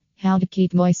How to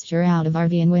keep moisture out of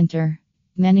RV in winter.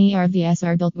 Many RVs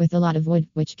are built with a lot of wood,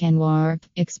 which can warp,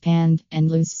 expand, and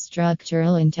lose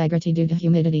structural integrity due to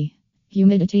humidity.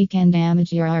 Humidity can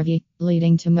damage your RV,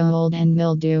 leading to mold and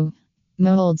mildew.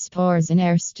 Mold spores in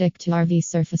air stick to RV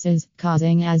surfaces,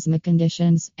 causing asthma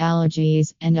conditions,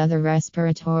 allergies, and other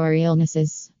respiratory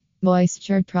illnesses.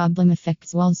 Moisture problem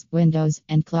affects walls, windows,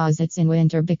 and closets in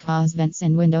winter because vents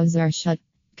and windows are shut.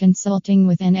 Consulting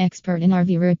with an expert in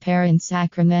RV repair in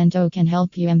Sacramento can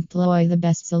help you employ the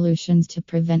best solutions to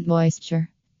prevent moisture.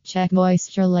 Check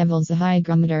moisture levels. A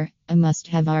hygrometer, a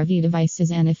must-have RV device,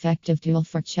 is an effective tool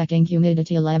for checking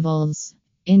humidity levels.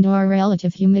 Indoor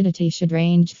relative humidity should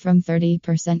range from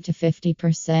 30% to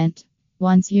 50%.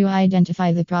 Once you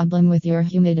identify the problem with your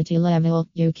humidity level,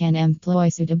 you can employ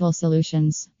suitable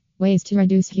solutions. Ways to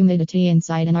reduce humidity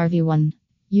inside an RV. 1.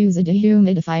 Use a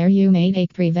dehumidifier. You may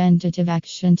take preventative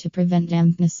action to prevent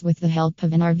dampness with the help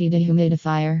of an RV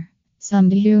dehumidifier. Some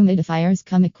dehumidifiers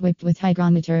come equipped with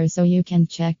hygrometers so you can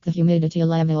check the humidity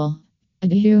level. A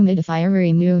dehumidifier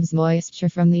removes moisture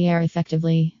from the air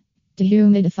effectively.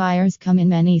 Dehumidifiers come in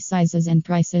many sizes and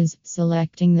prices.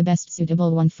 Selecting the best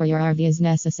suitable one for your RV is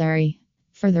necessary.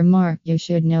 Furthermore, you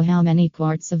should know how many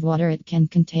quarts of water it can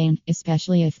contain,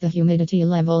 especially if the humidity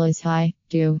level is high.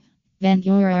 2. Vent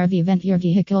your RV. Vent your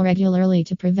vehicle regularly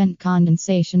to prevent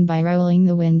condensation by rolling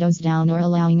the windows down or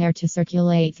allowing air to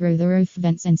circulate through the roof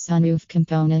vents and sunroof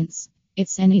components.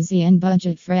 It's an easy and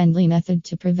budget-friendly method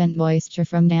to prevent moisture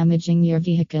from damaging your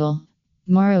vehicle.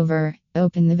 Moreover,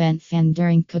 open the vent fan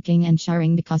during cooking and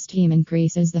showering because steam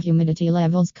increases the humidity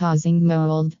levels, causing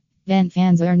mold. Vent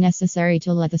fans are necessary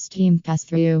to let the steam pass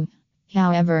through.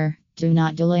 However, do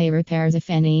not delay repairs,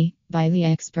 if any, by the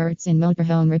experts in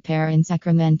motorhome repair in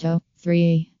Sacramento.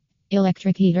 3.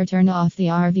 Electric heater. Turn off the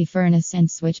RV furnace and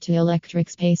switch to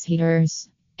electric space heaters.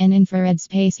 An infrared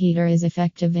space heater is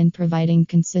effective in providing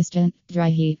consistent, dry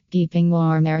heat, keeping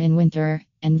warm air in winter,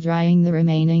 and drying the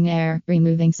remaining air,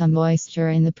 removing some moisture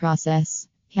in the process.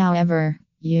 However,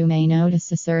 you may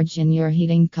notice a surge in your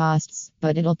heating costs,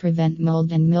 but it'll prevent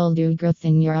mold and mildew growth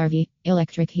in your RV.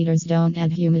 Electric heaters don't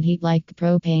add humid heat like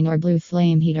propane or blue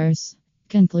flame heaters.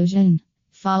 Conclusion: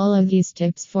 follow these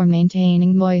tips for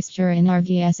maintaining moisture in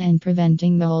RVs and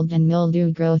preventing mold and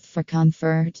mildew growth for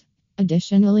comfort.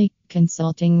 Additionally,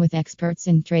 consulting with experts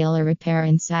in trailer repair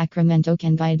in Sacramento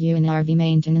can guide you in RV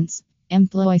maintenance.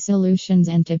 Employ solutions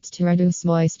and tips to reduce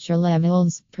moisture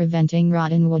levels, preventing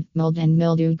rotten wood, mold and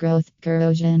mildew growth,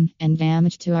 corrosion, and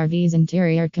damage to RV's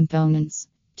interior components.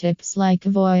 Tips like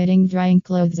avoiding drying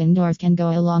clothes indoors can go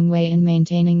a long way in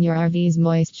maintaining your RV's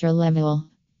moisture level.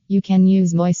 You can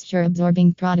use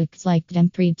moisture-absorbing products like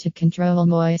Dempre to control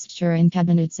moisture in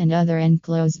cabinets and other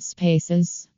enclosed spaces.